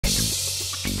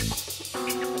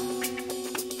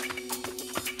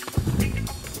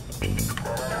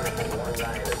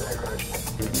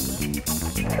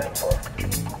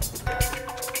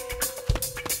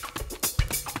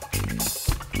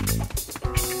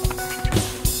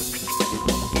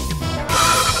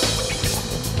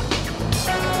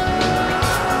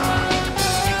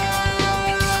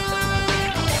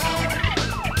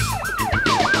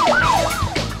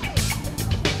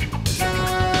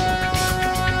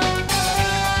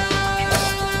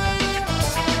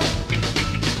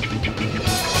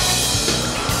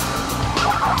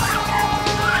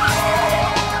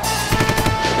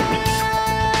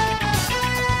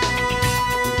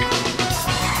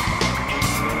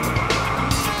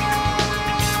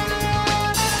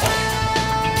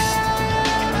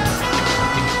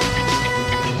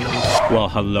Well,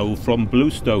 hello from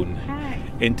Bluestone. Hi.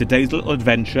 In today's little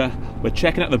adventure, we're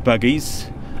checking out the buggies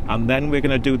and then we're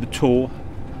going to do the tour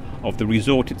of the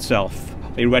resort itself.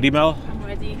 Are you ready, Mel? I'm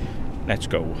ready. Let's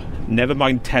go. Never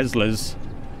mind Teslas.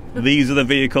 These are the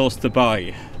vehicles to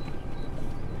buy.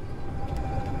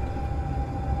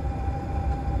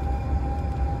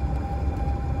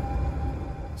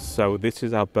 So this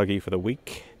is our buggy for the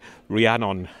week.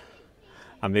 Rhiannon.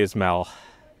 And there's Mel.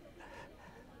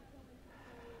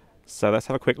 So let's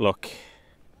have a quick look.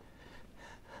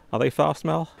 Are they fast,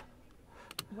 Mel?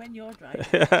 When you're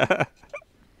driving.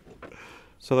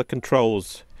 So the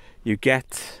controls, you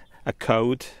get a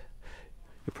code,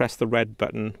 you press the red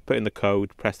button, put in the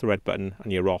code, press the red button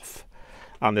and you're off.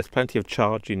 And there's plenty of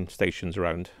charging stations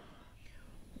around.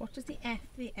 What does the F,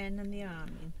 the N and the R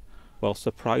mean? Well,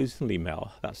 surprisingly,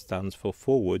 Mel, that stands for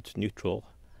forward, neutral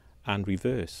and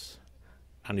reverse.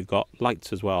 And you've got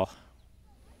lights as well.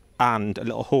 And a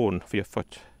little horn for your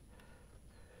foot.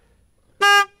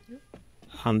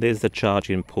 And there's the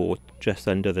charging port just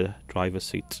under the driver's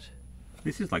seat.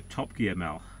 This is like Top Gear,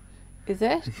 Mel. Is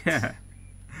it? Yeah.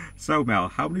 So, Mel,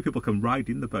 how many people can ride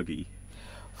in the buggy?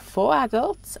 4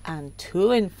 adults and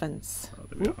 2 infants. Oh,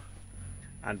 there we are.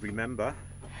 And remember...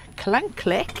 Clank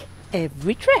click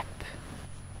every trip.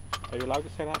 Are you allowed to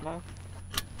say that now?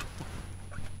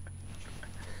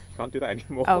 Can't do that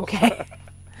anymore. Okay.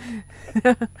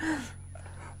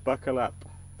 Buckle up.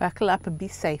 Buckle up and be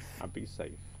safe. And be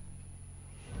safe.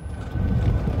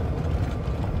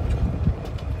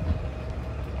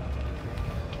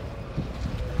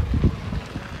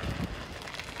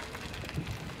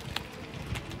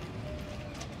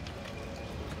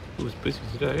 It was busy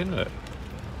today, isn't it?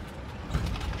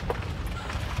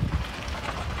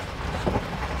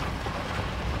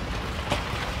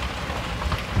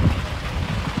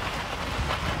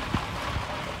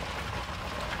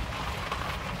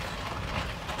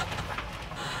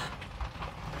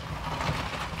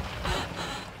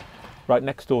 Right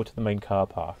next door to the main car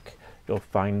park, you'll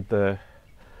find the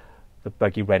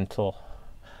buggy rental.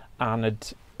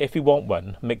 And if you want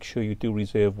one, make sure you do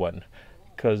reserve one,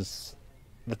 because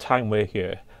the time we're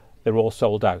here, they're all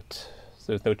sold out. So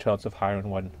there's no chance of hiring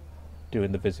one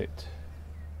during the visit.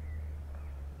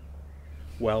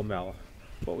 Well, Mel,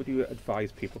 what would you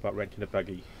advise people about renting a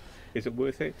buggy? Is it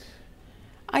worth it?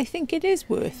 I think it is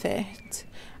worth it,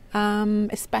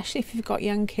 especially if you've got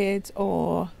young kids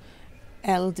or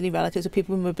elderly relatives or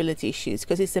people with mobility issues,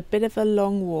 because it's a bit of a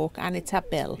long walk and it's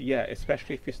uphill. Yeah,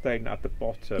 especially if you're staying at the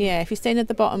bottom. Yeah, if you're staying at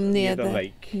the bottom near the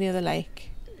lake. Near the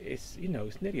lake. It's, you know,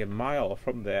 it's nearly a mile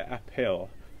from there uphill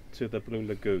to the Blue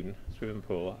Lagoon swimming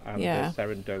pool and the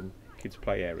Serendome kids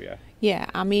play area. Yeah,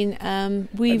 I mean, I know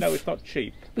it's not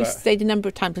cheap. We've stayed a number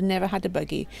of times and never had a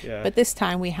buggy, but this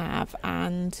time we have,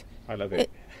 and I love it.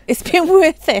 It's been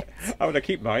worth it. I want to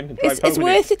keep mine and drive home. It's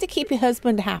worth it to keep your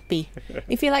husband happy.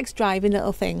 If he likes driving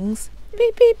little things,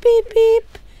 beep, beep, beep,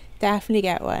 beep, definitely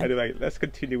get one. Anyway, let's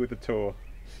continue with the tour.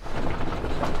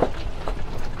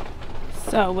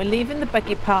 So we're leaving the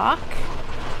buggy park.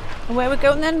 And where we're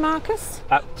going then, Marcus?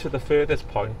 Up to the furthest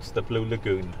point, the Blue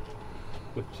Lagoon,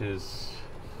 which is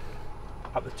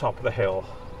at the top of the hill.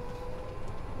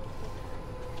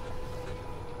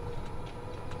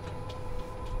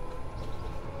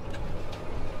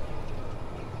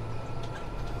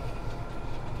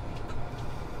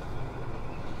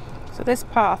 So this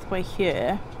pathway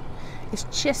here is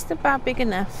just about big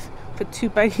enough for 2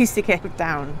 buggies to get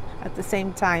down at the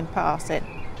same time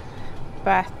passing.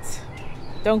 But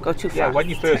don't go too fast. Yeah, when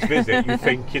you first visit, you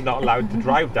think you're not allowed to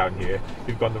drive down here.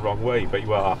 You've gone the wrong way, but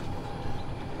you are.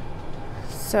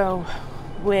 So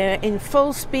we're in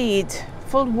full speed,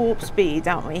 full warp speed,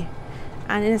 aren't we?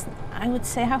 And it is, I would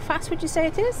say, how fast would you say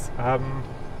it is?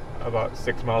 About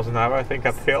 6 miles an hour, I think,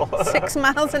 uphill. 6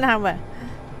 miles an hour.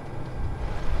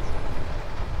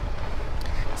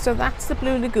 So that's the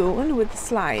Blue Lagoon with the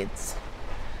slides.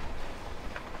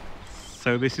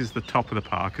 So this is the top of the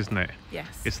park, isn't it? Yes.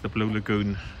 It's the Blue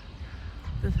Lagoon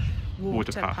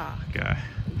Waterpark. Yeah.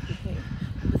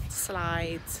 With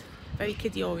slides, very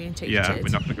kiddie orientated. Yeah, we're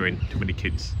not going to go in too many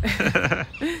kids.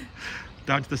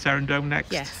 Down to the Serendome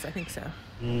next? Yes, I think so.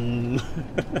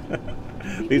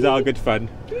 These are good fun.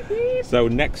 So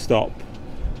next stop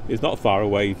is not far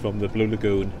away from the Blue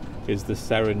Lagoon, is the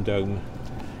Serendome.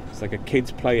 It's like a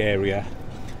kids play area,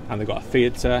 and they've got a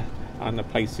theatre and the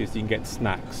places you can get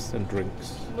snacks and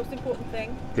drinks. Most important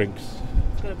thing? Drinks.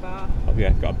 It's got a bar. Oh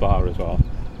yeah, got a bar as well.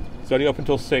 It's only up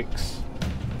until 6.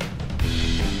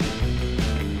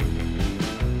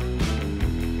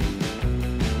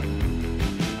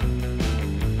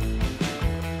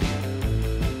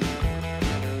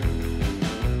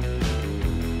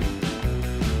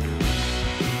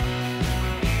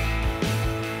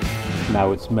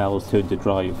 Now it's Mel's turn to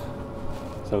drive,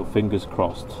 so fingers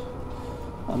crossed.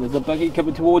 And there's a buggy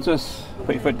coming towards us.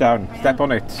 Put your foot down, step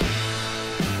on it.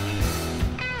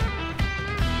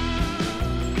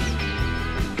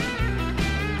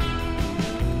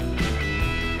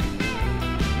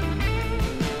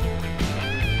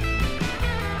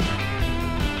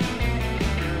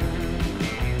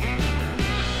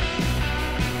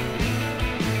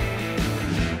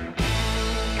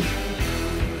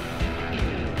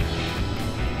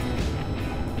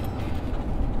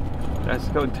 Let's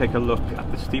go and take a look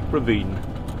at the Steep Ravine.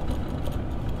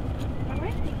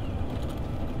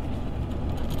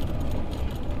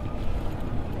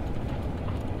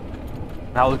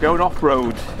 Now we're going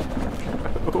off-road.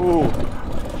 Oh,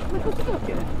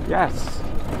 yes.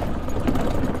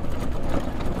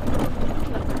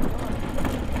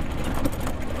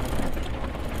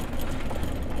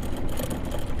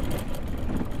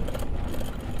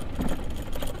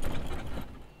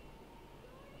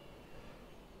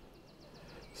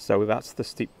 So that's the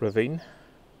Steep Ravine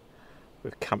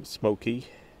with Camp Smoky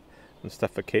and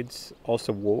stuff for kids,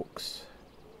 also walks,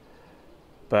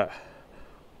 but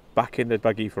back in the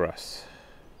buggy for us.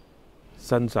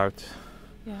 Sun's out.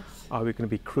 Yes. Are we going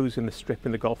to be cruising the strip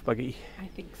in the golf buggy? I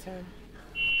think so.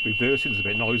 Reversing's a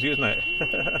bit noisy, isn't it?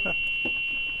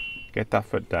 Get that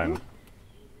foot down.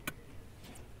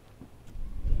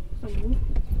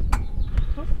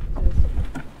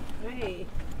 Hey.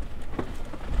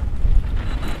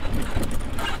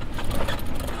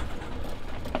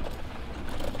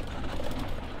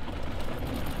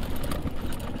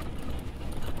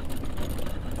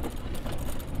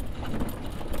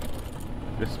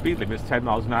 The speed limit is 10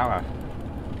 miles an hour.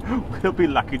 We'll be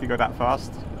lucky to go that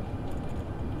fast.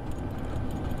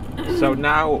 So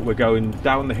now we're going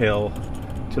down the hill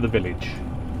to the village.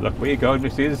 Look where you're going,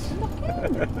 missus. You're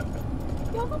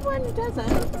the one who doesn't.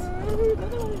 You're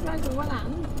the one who drives with one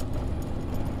hand.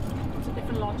 Lots of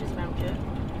different lodges around here.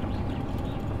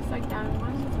 It's like down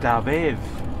one. David.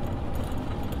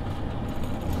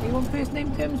 Are you on first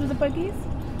name terms with the buggies?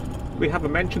 We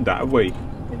haven't mentioned that, have we?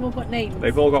 They've all got names.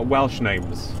 They've all got Welsh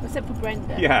names. Except for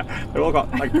Brenda. Yeah, they've all got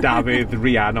like David,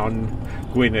 Rhiannon,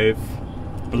 Gwynedd,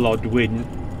 Blodwyn,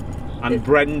 and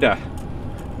Brenda.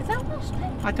 Is that Welsh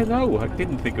name? I don't know, I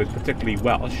didn't think it was particularly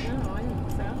Welsh. No, I don't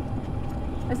think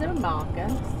so. Is there a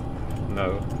Marcus?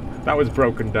 No, that was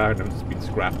broken down and it's been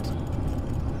scrapped.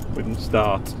 Wouldn't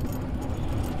start.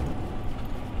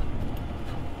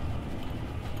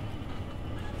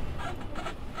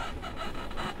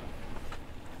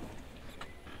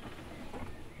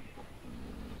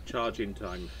 Charging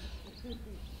time.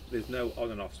 There's no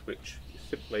on and off switch. You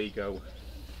simply go.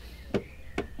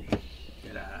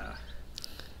 Yeah.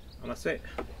 And that's it.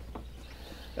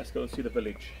 Let's go and see the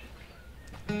village.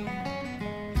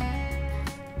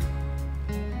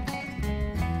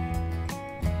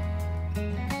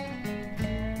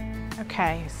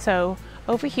 Okay, so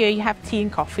over here you have tea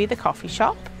and coffee, the coffee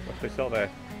shop. What's they sell there?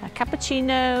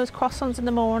 Cappuccinos, croissants in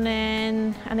the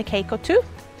morning, and a cake or two.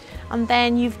 And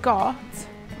then you've got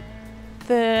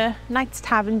the Knight's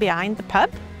Tavern behind, the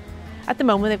pub. At the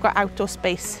moment they've got outdoor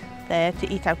space there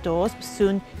to eat outdoors, but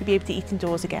soon you'll be able to eat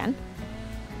indoors again.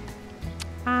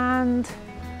 And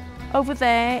over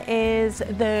there is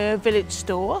the village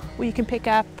store where you can pick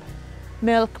up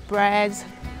milk, bread,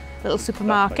 little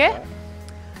supermarket.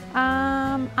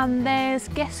 And there's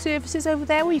guest services over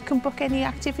there where you can book any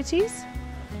activities.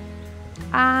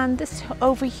 And this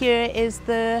over here is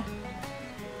the,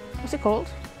 what's it called?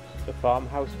 The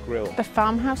Farmhouse Grill. The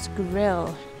Farmhouse Grill,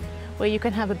 where you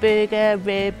can have a burger,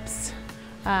 ribs,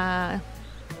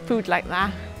 food like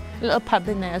that. A little pub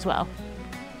in there as well.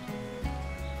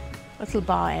 A little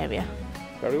bar area.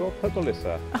 Very well put,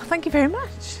 Alyssa. Oh, thank you very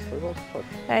much. Very well put.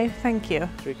 Oh, thank you.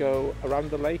 Should we go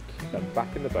around the lake and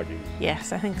back in the buggy?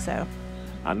 Yes, I think so.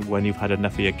 And when you've had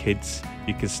enough of your kids,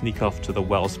 you can sneak off to the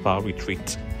Well Spa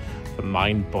retreat for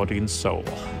mind, body and soul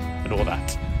and all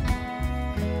that.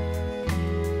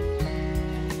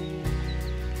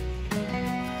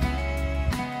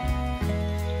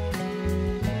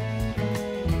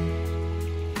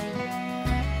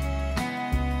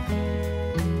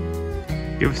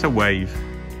 Give us a wave.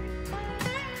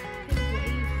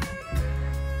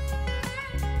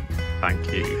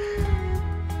 Thank you.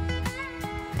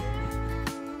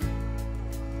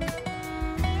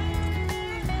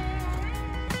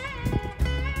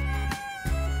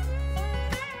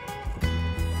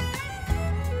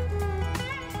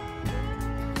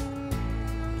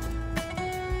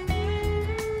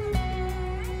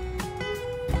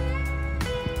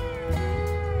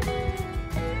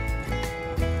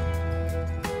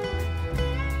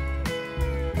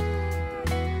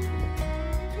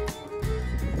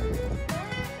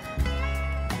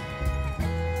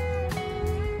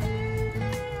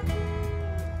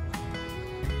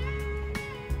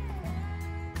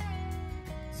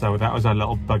 So that was our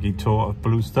little buggy tour of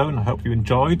Bluestone. I hope you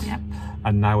enjoyed. Yep.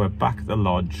 And now we're back at the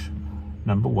lodge,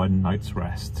 number 1 night's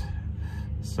rest.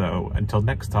 So until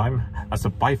next time, that's a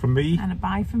bye from me. And a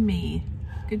bye from me.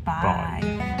 Goodbye.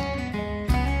 Bye.